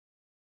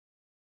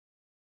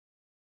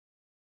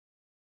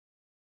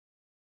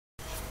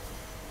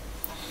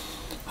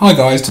Hi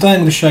guys, today I'm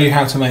going to show you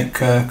how to make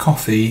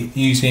coffee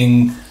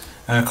using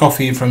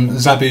coffee from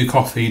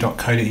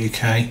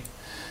zabucoffee.co.uk.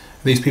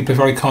 These people have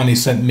very kindly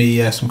sent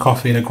me some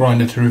coffee in a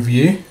grinder to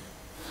review.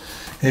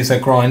 Here's their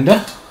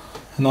grinder,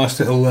 a nice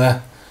little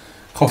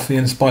coffee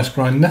and spice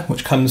grinder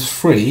which comes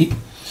free.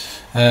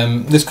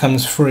 This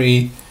comes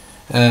free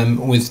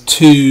with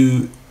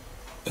 2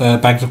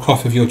 bags of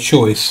coffee of your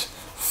choice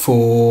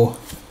for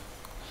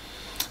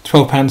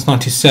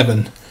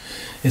 £12.97.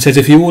 It says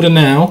if you order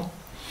now,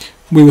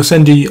 we will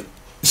send you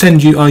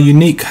our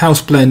unique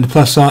house blend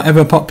plus our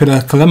ever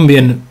popular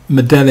Colombian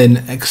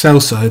Medellin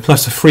Excelso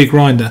plus a free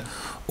grinder.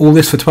 All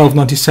this for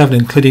 £12.97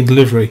 including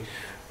delivery. It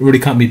really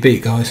can't be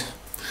beat, guys.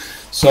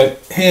 So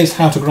here's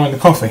how to grind the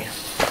coffee.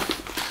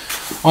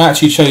 I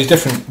actually chose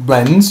different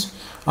blends.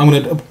 I'm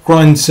going to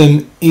grind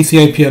some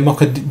Ethiopia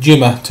Mocha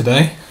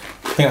today.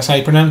 I think that's how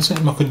you pronounce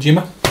it, Mocha.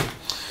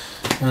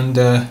 And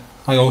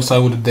I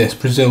also ordered this,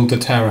 Brazil de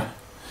Terra.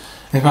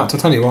 In fact, I'll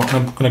tell you what,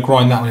 I'm going to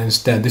grind that one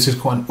instead. This is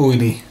quite an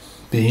oily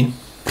bean.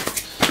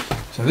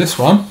 So this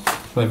one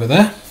is over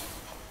there.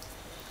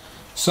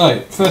 So,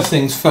 first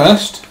things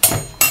first,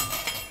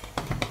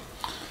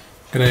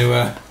 I'm going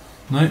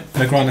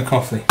to grind the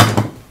coffee.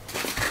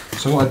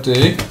 So what I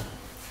do,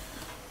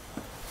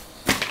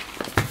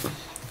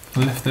 I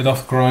lift it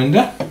off the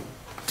grinder.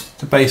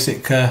 It's a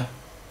basic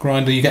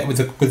grinder you get with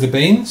the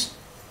beans.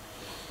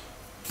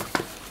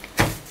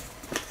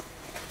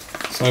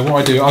 So what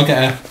I do, I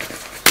get a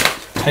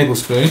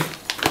tablespoon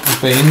of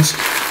beans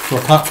for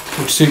a cup,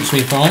 which suits me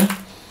fine.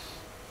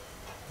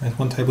 There's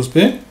 1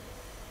 tablespoon.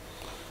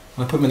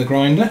 I put them in the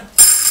grinder.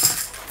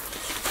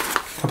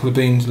 A couple of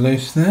beans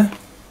loose there.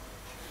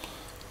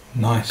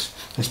 Nice,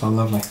 they smell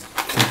lovely.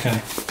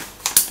 Okay.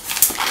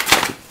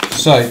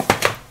 So,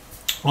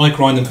 I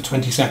grind them for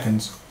 20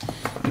 seconds.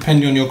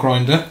 Depending on your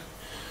grinder,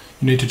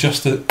 you need to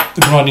adjust the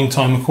grinding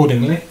time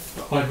accordingly.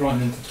 But I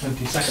grind them for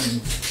 20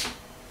 seconds.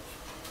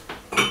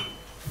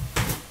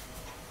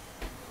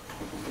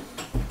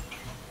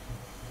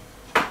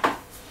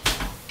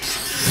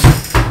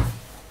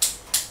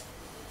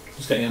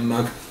 Getting a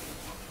mug.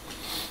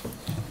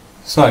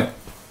 So,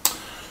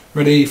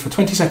 ready for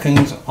 20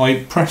 seconds.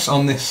 I press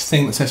on this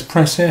thing that says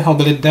press here, hold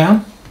the lid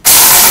down.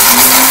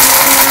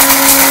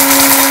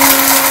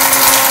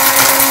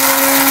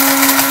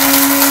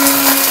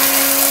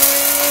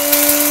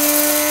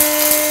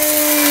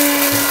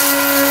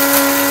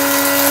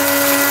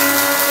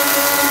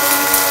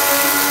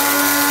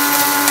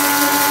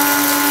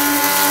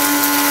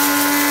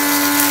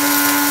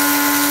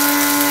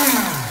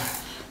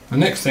 The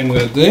next thing we're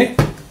going to do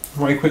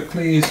very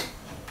quickly is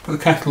put the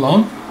kettle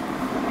on.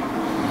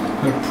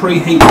 I'm going to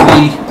preheat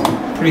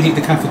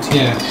the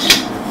cafetiere,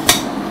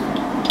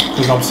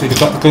 because obviously the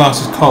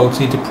glass is cold, so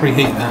you need to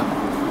preheat that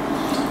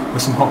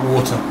with some hot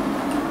water.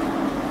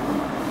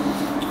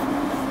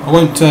 I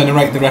won't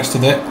narrate the rest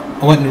of it.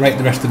 I won't narrate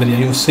the rest of the video.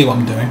 You'll see what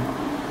I'm doing.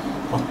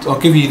 I'll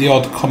give you the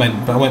odd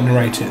comment, but I won't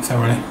narrate it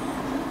thoroughly.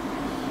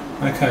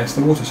 Okay,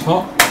 so the water's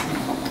hot.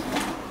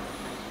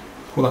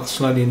 Pour that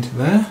slowly into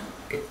there.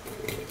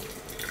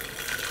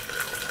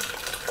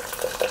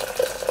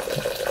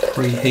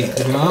 Preheat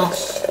the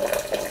glass.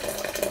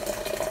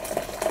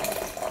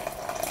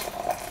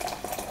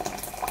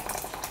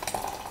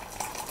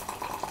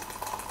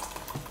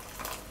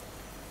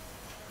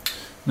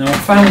 Now I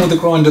found with the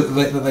grinder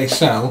that they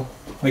sell,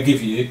 they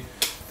give you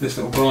this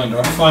little grinder.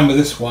 I find with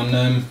this one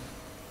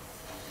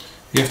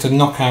you have to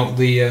knock out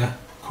the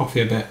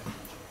coffee a bit.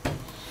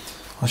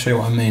 I'll show you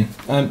what I mean.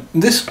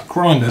 This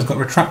grinder has got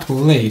a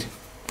retractable lead.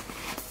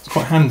 It's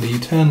quite handy. You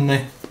turn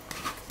the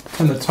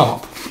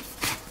top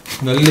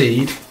and the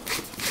lead.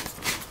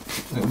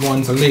 It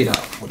winds the lead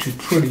up, which is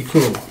pretty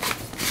cool.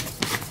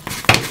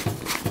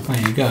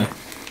 There you go.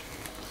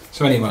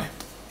 So anyway,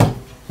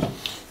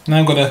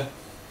 now I've got to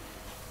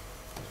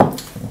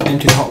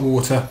empty the hot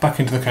water back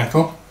into the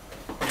kettle.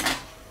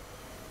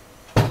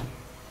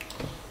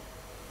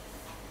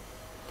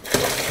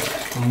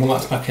 And while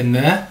that's back in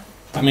there,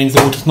 that means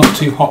the water's not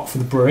too hot for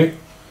the brew.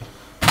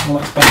 While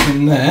that's back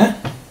in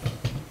there,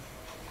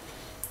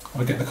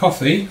 I get the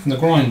coffee from the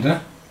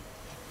grinder.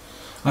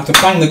 I have to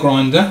bang the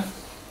grinder.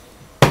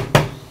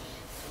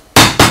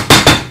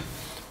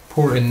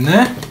 Pour it in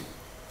there,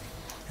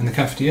 in the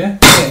cafetiere.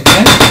 Get it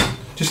again,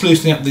 just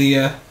loosening up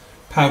the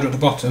powder at the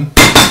bottom.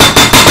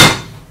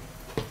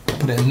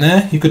 Put it in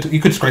there. You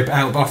could scrape it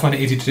out, but I find it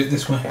easy to do it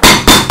this way.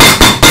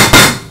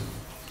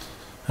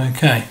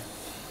 Okay.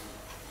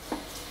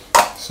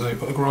 So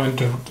put the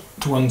grinder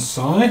to one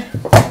side.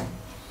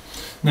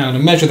 Now I'm going to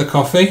measure the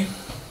coffee.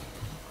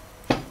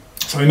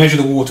 Sorry, measure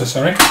the water.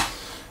 Sorry,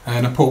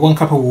 and I pour 1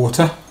 cup of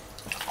water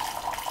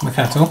in the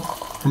kettle.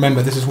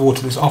 Remember, this is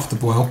water that's off the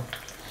boil.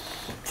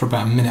 For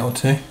about a minute or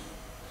 2.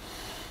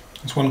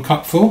 It's 1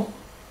 cupful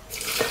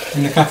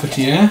in the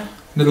cafetiere, a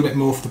little bit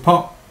more for the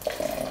pot.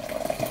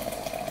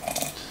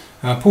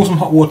 Pour some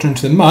hot water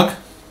into the mug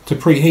to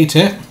preheat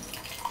it.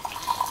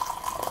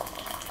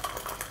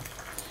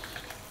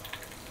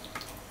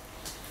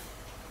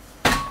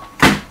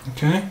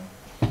 Okay.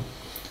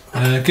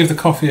 Give the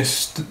coffee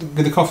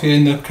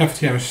in the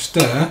cafetiere a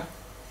stir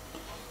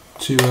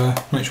to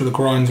make sure the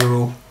grinds are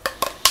all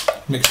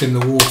mixed in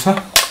the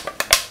water.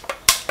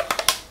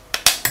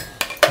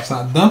 That's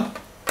that done.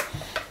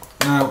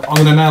 Now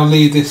I'm going to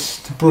leave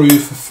this to brew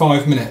for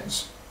 5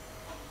 minutes,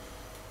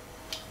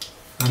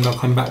 and I'll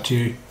come back to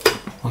you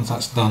once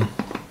that's done.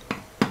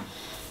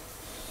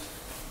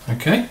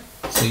 Okay,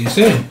 see you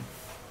soon.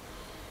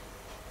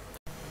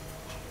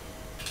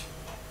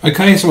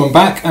 Okay, so I'm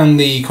back and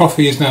the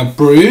coffee is now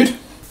brewed.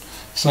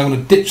 So I'm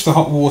going to ditch the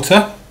hot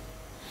water.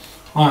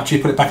 I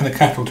actually put it back in the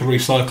kettle to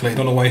recycle it.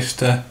 Don't want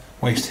to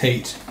waste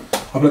heat. I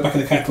put it back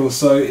in the kettle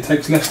so it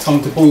takes less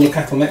time to boil the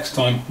kettle next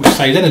time, which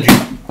saves energy.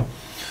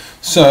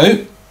 So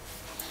I'm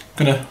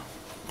going to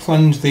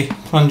plunge the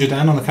plunger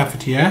down on the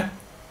cafetiere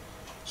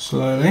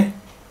slowly.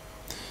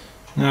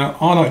 Now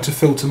I like to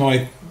filter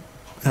my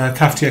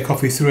cafetiere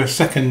coffee through a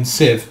second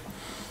sieve.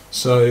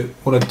 So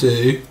what I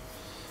do,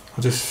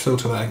 I'll just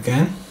filter that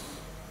again.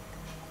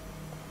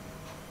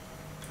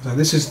 So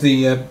this is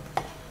the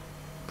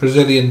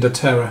Brazilian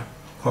doTERRA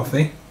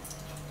coffee.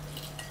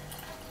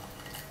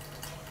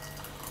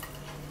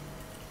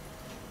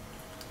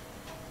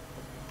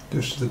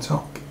 Just to the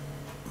top.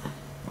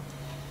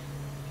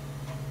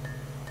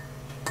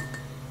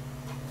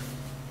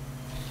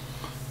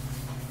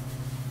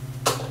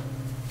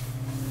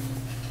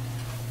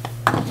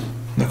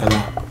 Look at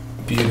that,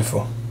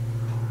 beautiful.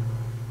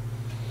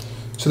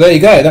 So there you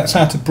go, that's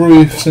how to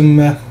brew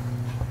some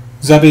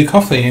Zabu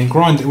coffee and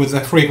grind it with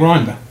a free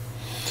grinder.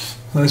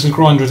 So this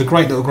grinder is a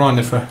great little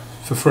grinder for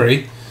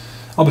free.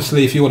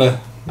 Obviously if you want to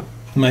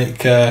make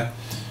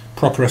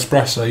proper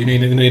espresso you're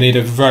going to need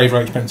a very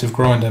expensive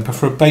grinder, but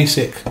for a quick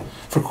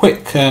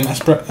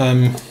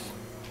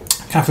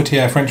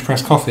cafetiere French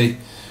press coffee,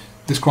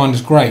 this grinder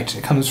is great.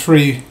 It comes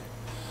free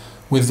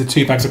with the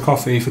 2 bags of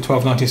coffee for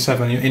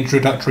 £12.97, your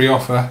introductory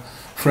offer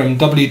from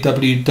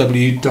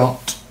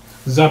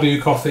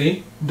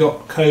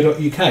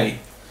www.zabucoffee.co.uk.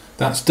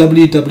 That's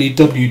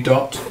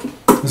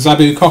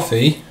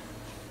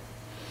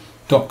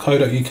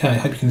www.zabucoffee.co.uk. I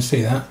hope you can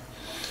see that.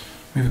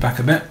 Move it back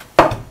a bit.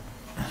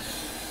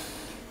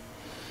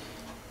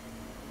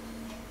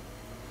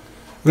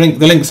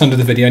 The link's under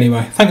the video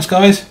anyway. Thanks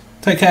guys,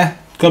 take care,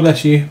 God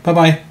bless you, bye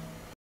bye.